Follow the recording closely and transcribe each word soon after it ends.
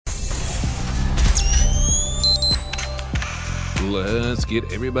Let's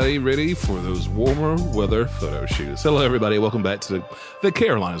get everybody ready for those warmer weather photo shoots. Hello, everybody. Welcome back to the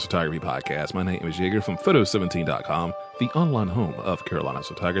Carolinas Photography Podcast. My name is Jaeger from Photo17.com, the online home of Carolinas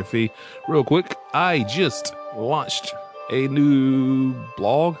Photography. Real quick, I just launched a new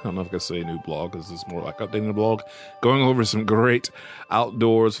blog. I don't know if I can say new blog because it's more like updating the blog. Going over some great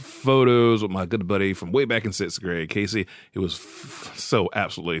outdoors photos with my good buddy from way back in 6th grade, Casey. It was so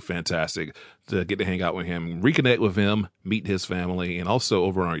absolutely fantastic to get to hang out with him, reconnect with him, meet his family, and also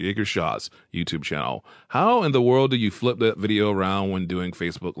over on our Jaeger Shots YouTube channel. How in the world do you flip that video around when doing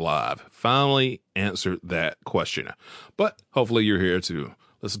Facebook Live? Finally answered that question. But hopefully you're here to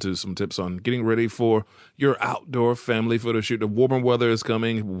listen to some tips on getting ready for your outdoor family photo shoot. The warmer weather is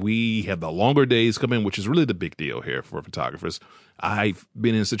coming. We have the longer days coming, which is really the big deal here for photographers. I've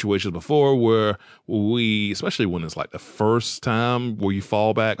been in situations before where especially when it's like the first time where you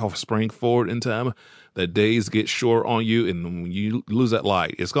fall back off spring forward in time, the days get short on you, and when you lose that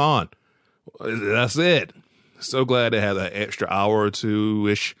light, it's gone. That's it. So glad to have that extra hour or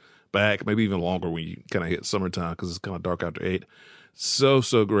two-ish back, maybe even longer when you kind of hit summertime because it's kind of dark after 8. So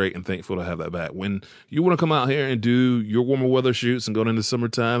great and thankful to have that back. When you want to come out here and do your warmer weather shoots and go into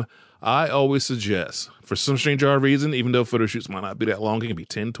summertime, I always suggest, for some strange odd reason, even though photo shoots might not be that long, it can be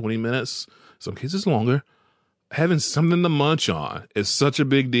 10, 20 minutes, some cases longer, having something to munch on is such a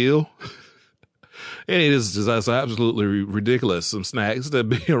big deal. And it is just absolutely ridiculous. Some snacks to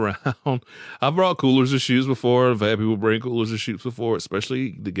be around. I've brought coolers of shoots before. I've had people bring coolers of shoots before,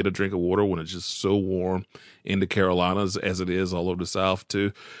 especially to get a drink of water when it's just so warm in the Carolinas as it is all over the South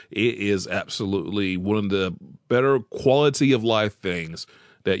too. It is absolutely one of the better quality of life things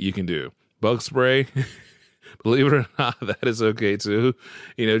that you can do. Bug spray, believe it or not, that is okay too.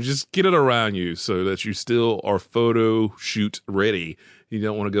 Just get it around you so that you still are photo shoot ready. You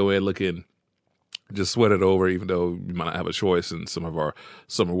don't want to go in looking just sweat it over, even though you might not have a choice in some of our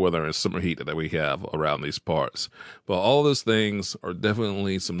summer weather and summer heat that we have around these parts. But all those things are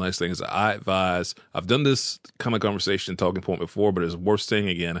definitely some nice things that I advise. I've done this kind of conversation talking point before, but it's worth saying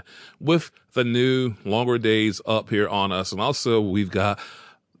again with the new longer days up here on us. And also we've got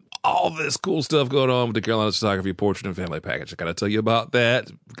all this cool stuff going on with the Carolina Photography Portrait and Family Package. I got to tell you about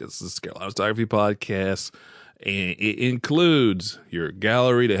that because this is the Carolina Photography Podcast. And it includes your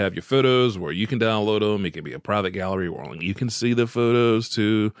gallery to have your photos where you can download them. It can be a private gallery where only you can see the photos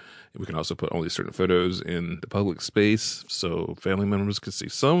too. We can also put only certain photos in the public space so family members can see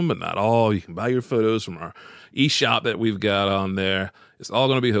some, but not all. You can buy your photos from our eShop that we've got on there. It's all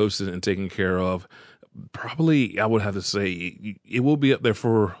going to be hosted and taken care of. Probably, I would have to say, it will be up there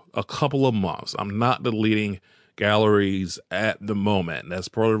for a couple of months. I'm not deleting galleries at the moment. That's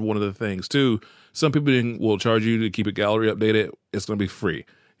part of one of the things too. Some people will charge you to keep a gallery updated. It's going to be free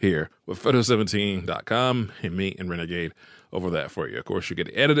here with Photo17.com and me and Renegade over that for you. Of course, you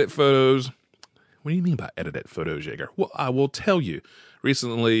get edited photos. What do you mean by edited photos, Jaeger? Well, I will tell you.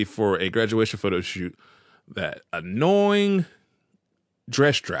 Recently, for a graduation photo shoot, that annoying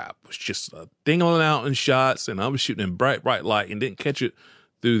dress strap was just dingling out in shots, and I was shooting in bright light and didn't catch it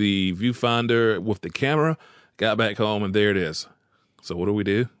through the viewfinder with the camera. Got back home, and there it is. So what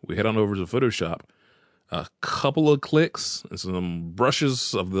do? We head on over to Photoshop, a couple of clicks and some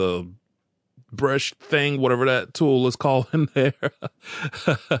brushes of the brush thing, whatever that tool is called in there.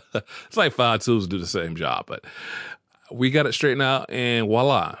 It's like 5 tools to do the same job, but we got it straightened out and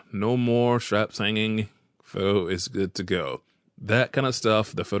voila, no more straps hanging. Photo is good to go. That kind of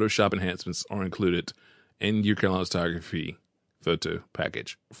stuff, the Photoshop enhancements are included in your Carolina Photography photo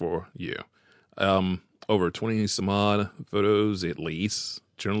package for you. Over 20 some odd photos at least.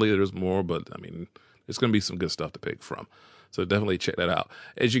 Generally there's more, but I mean, there's going to be some good stuff to pick from. So definitely check that out.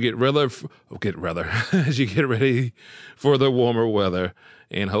 As you get as you get ready for the warmer weather.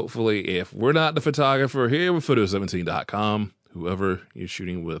 And hopefully if we're not the photographer here with Photo17.com, whoever you're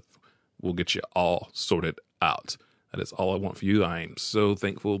shooting with will get you all sorted out. That is all I want for you. I am so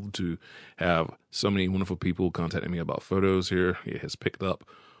thankful to have so many wonderful people contacting me about photos here. It has picked up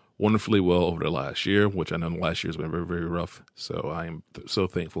wonderfully well over the last year, which I know the last year has been very, very rough. So I am so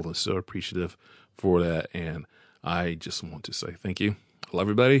thankful and so appreciative for that. And I just want to say thank you. I love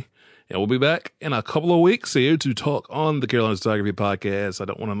everybody. And we'll be back in a couple of weeks here to talk on the Carolina Photography Podcast. I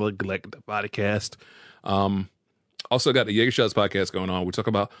don't want to neglect the podcast. Also got the Jaeger Shots podcast going on. We talk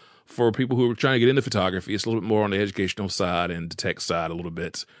about, for people who are trying to get into photography, it's a little bit more on the educational side and the tech side a little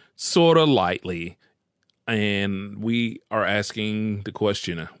bit, sort of lightly. And we are asking the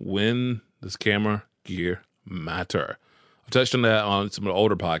question, when does camera gear matter? I've touched on that on some of the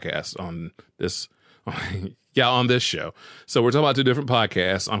older podcasts on this Yeah, on this show. So we're talking about two different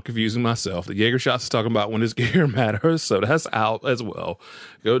podcasts. I'm confusing myself. The Jaeger Shots is talking about when his gear matters. So that's out as well.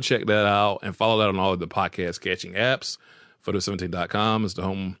 Go check that out and follow that on all of the podcast catching apps. Photo17.com is the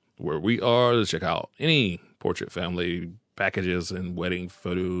home where we are to check out any portrait family packages and wedding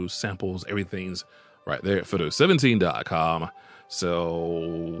photos, samples, everything's right there at Photo17.com. So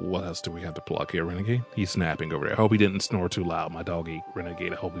what else do we have to plug here, Renegade? He's snapping over there. I hope he didn't snore too loud, my doggy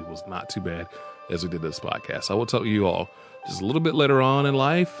Renegade. I hope he was not too bad as we did this podcast. I will talk to you all just a little bit later on in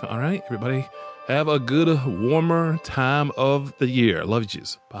life. All right, everybody, have a good, warmer time of the year. Love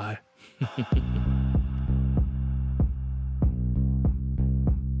yous. Bye.